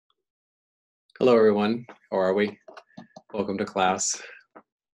Hello, everyone. How are we? Welcome to class.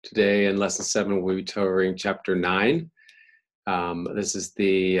 Today in lesson 7, we'll be covering chapter 9. This is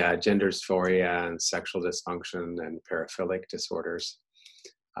the gender dysphoria and sexual dysfunction and paraphilic disorders.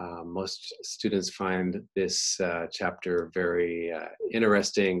 Most students find this chapter very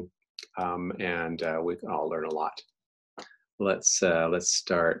interesting, and we can all learn a lot. Let's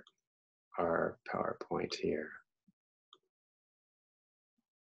start our PowerPoint here.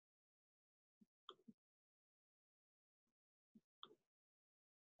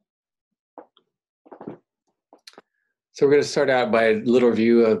 So we're going to start out by a little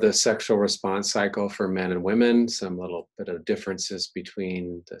review of the sexual response cycle for men and women, some little bit of differences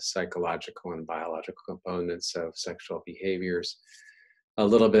between the psychological and biological components of sexual behaviors, a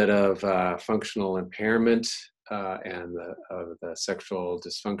little bit of functional impairment and of the sexual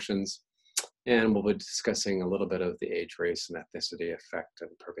dysfunctions, and we'll be discussing a little bit of the age, race, and ethnicity effect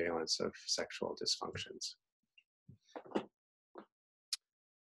and prevalence of sexual dysfunctions.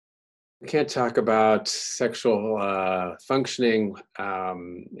 We can't talk about sexual functioning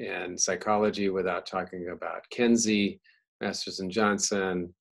and psychology without talking about Kenzie, Masters and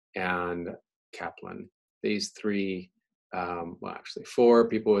Johnson, and Kaplan. These three, well, actually 4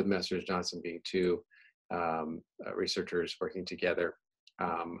 people with Masters Johnson being 2 researchers working together,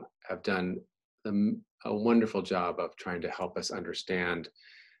 have done a wonderful job of trying to help us understand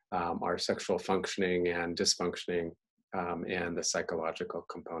our sexual functioning and dysfunctioning and the psychological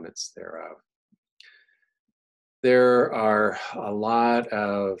components thereof. There are a lot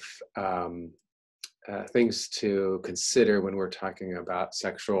of things to consider when we're talking about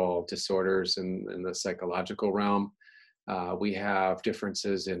sexual disorders in the psychological realm. We have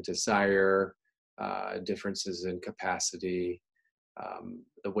differences in desire, differences in capacity.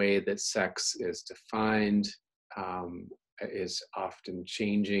 The way that sex is defined is often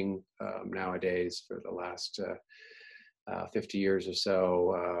changing nowadays. For the last 50 years or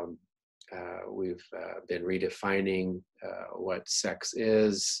so, we've been redefining what sex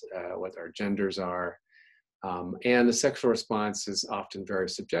is, what our genders are, and the sexual response is often very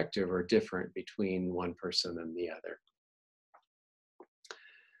subjective or different between one person and the other.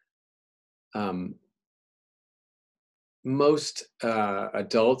 Most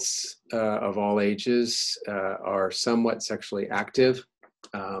adults of all ages are somewhat sexually active.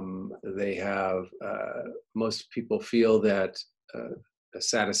 They have, most people feel that a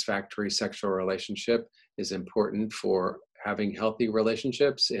satisfactory sexual relationship is important for having healthy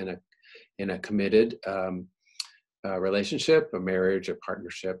relationships in a committed relationship, a marriage, a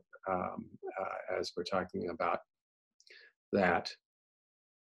partnership, as we're talking about that.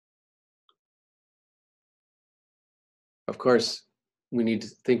 Of course, we need to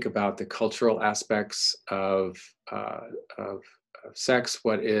think about the cultural aspects of sex,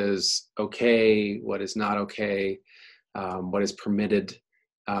 what is okay, what is not okay, what is permitted.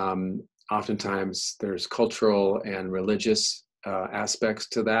 Oftentimes there's cultural and religious aspects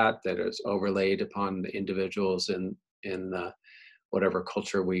to that is overlaid upon the individuals in whatever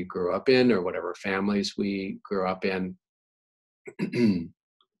culture we grew up in or whatever families we grew up in.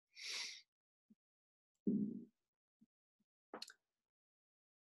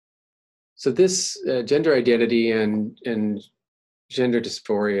 So this gender identity and gender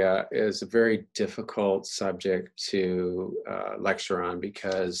dysphoria is a very difficult subject to lecture on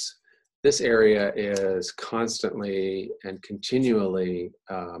because this area is constantly and continually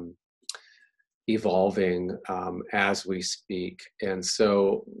evolving as we speak. And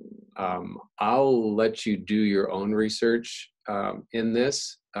so I'll let you do your own research in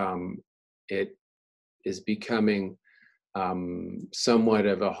this. It is becoming somewhat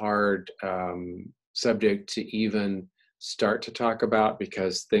of a hard subject to even start to talk about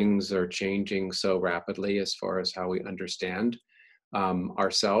because things are changing so rapidly as far as how we understand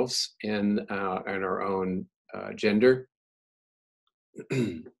ourselves and our own gender.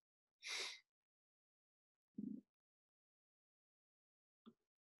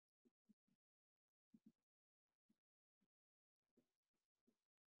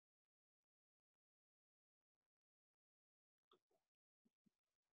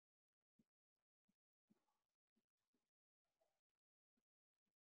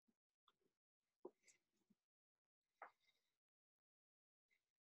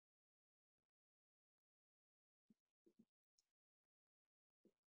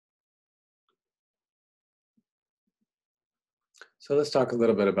 So let's talk a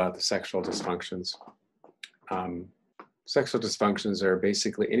little bit about the sexual dysfunctions. Sexual dysfunctions are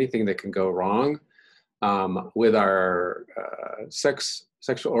basically anything that can go wrong with our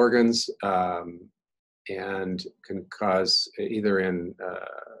sexual organs and can cause either in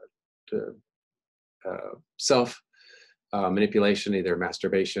self manipulation, either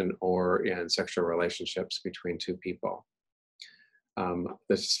masturbation or in sexual relationships between two people. The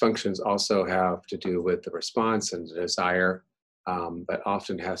dysfunctions also have to do with the response and the desire, but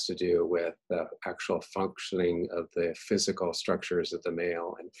often has to do with the actual functioning of the physical structures of the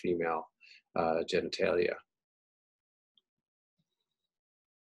male and female genitalia.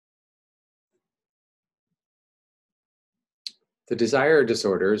 The desire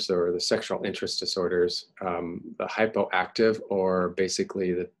disorders or the sexual interest disorders, the hypoactive, or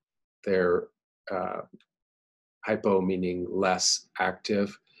basically they're hypo meaning less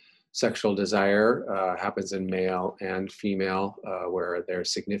active sexual desire happens in male and female, where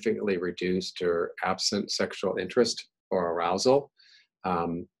there's significantly reduced or absent sexual interest or arousal.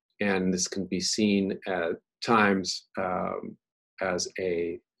 And this can be seen at times as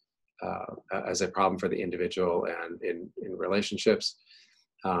a problem for the individual and in relationships,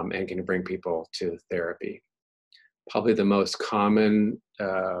 and can bring people to therapy. Probably the most common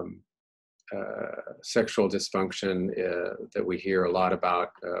sexual dysfunction that we hear a lot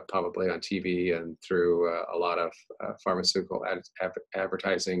about, probably on TV and through a lot of pharmaceutical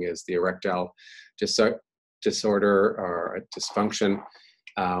advertising, is the erectile disorder or dysfunction,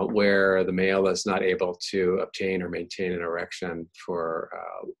 where the male is not able to obtain or maintain an erection for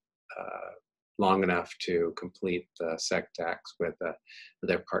long enough to complete the sex acts with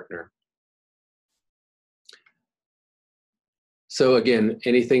their partner. So again,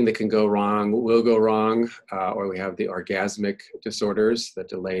 anything that can go wrong will go wrong, or we have the orgasmic disorders, the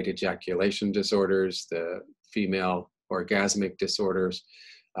delayed ejaculation disorders, the female orgasmic disorders,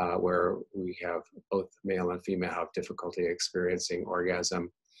 where we have both male and female have difficulty experiencing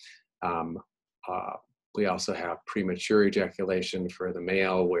orgasm. We also have premature ejaculation for the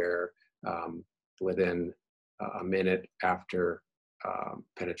male, where within a minute after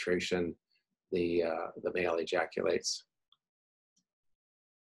penetration, the male ejaculates.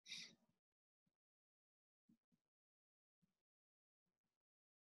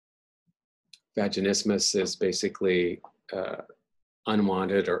 Vaginismus is basically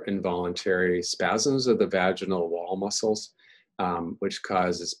unwanted or involuntary spasms of the vaginal wall muscles, which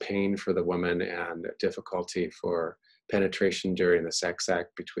causes pain for the woman and difficulty for penetration during the sex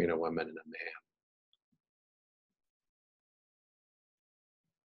act between a woman and a man.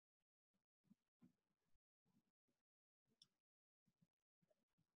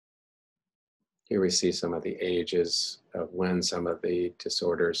 Here we see some of the ages of when some of the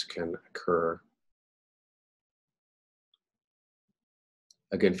disorders can occur.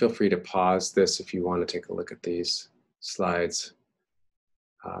 Again, feel free to pause this if you want to take a look at these slides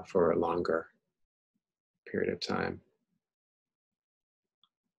for a longer period of time.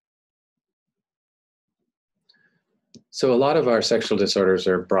 So a lot of our sexual disorders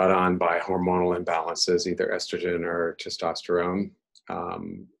are brought on by hormonal imbalances, either estrogen or testosterone,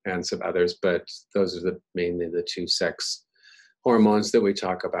 and some others, but those are mainly the two sex hormones that we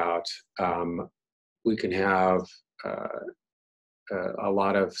talk about. We can have a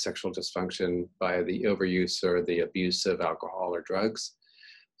lot of sexual dysfunction by the overuse or the abuse of alcohol or drugs.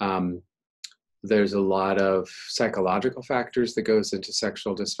 There's a lot of psychological factors that goes into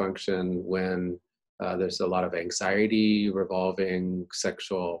sexual dysfunction when there's a lot of anxiety revolving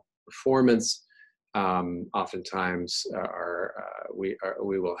sexual performance. Oftentimes, we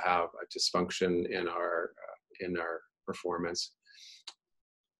will have a dysfunction in our performance.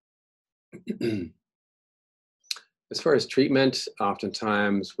 As far as treatment,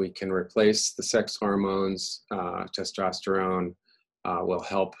 oftentimes we can replace the sex hormones. Testosterone will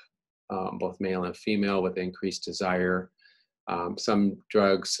help both male and female with increased desire. Some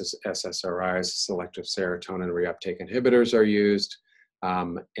drugs, SSRIs, selective serotonin reuptake inhibitors, are used,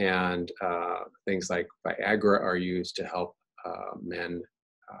 and things like Viagra are used to help men,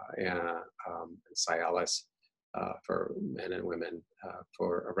 and Cialis for men and women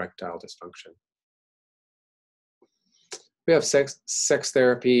for erectile dysfunction. We have sex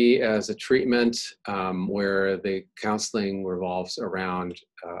therapy as a treatment, where the counseling revolves around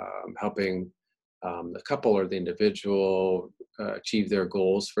helping the couple or the individual achieve their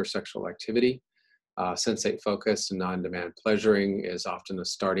goals for sexual activity. Sensate focus and non-demand pleasuring is often a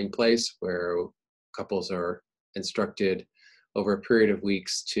starting place where couples are instructed over a period of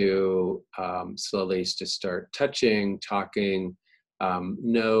weeks to slowly just start touching, talking,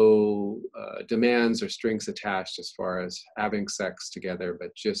 no demands or strings attached as far as having sex together,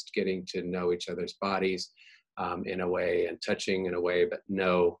 but just getting to know each other's bodies in a way, and touching in a way, but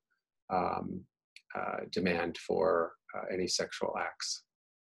no demand for any sexual acts.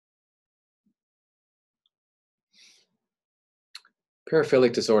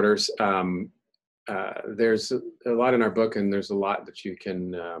 Paraphilic disorders, there's a lot in our book, and there's a lot that you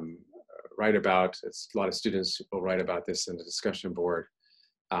can write about. It's a lot of students will write about this in the discussion board.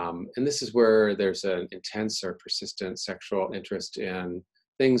 And this is where there's an intense or persistent sexual interest in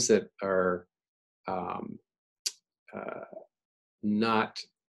things that are not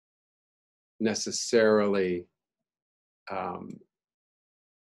necessarily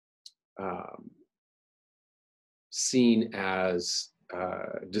seen as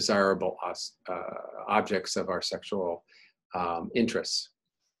desirable objects of our sexual interests.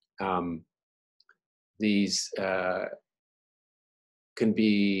 These can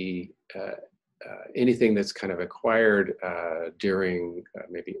be anything that's kind of acquired during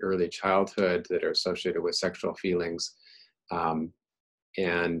maybe early childhood that are associated with sexual feelings, and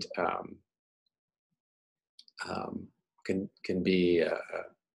can be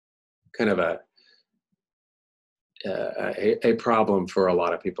kind of a problem for a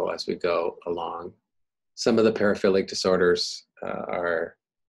lot of people as we go along. Some of the paraphilic disorders are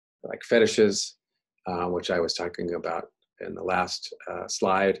like fetishes, which I was talking about in the last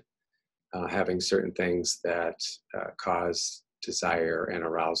slide, having certain things that cause desire and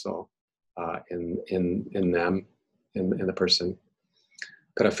arousal in them, in the person.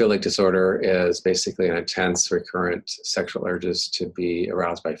 Pedophilic disorder is basically an intense, recurrent sexual urges to be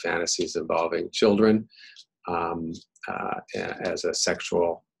aroused by fantasies involving children as a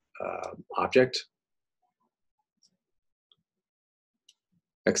sexual object.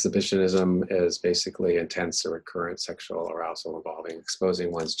 Exhibitionism is basically intense or recurrent sexual arousal involving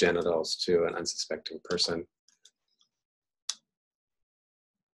exposing one's genitals to an unsuspecting person.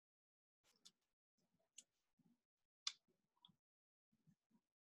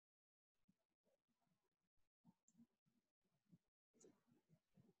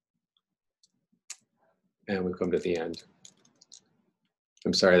 And we've come to the end.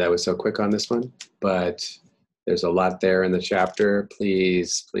 I'm sorry that was so quick on this one, but there's a lot there in the chapter.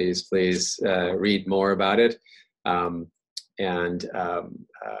 Please, please, please read more about it. And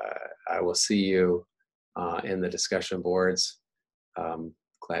I will see you in the discussion boards.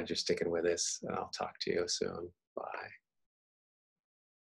 Glad you're sticking with us. I'll talk to you soon. Bye.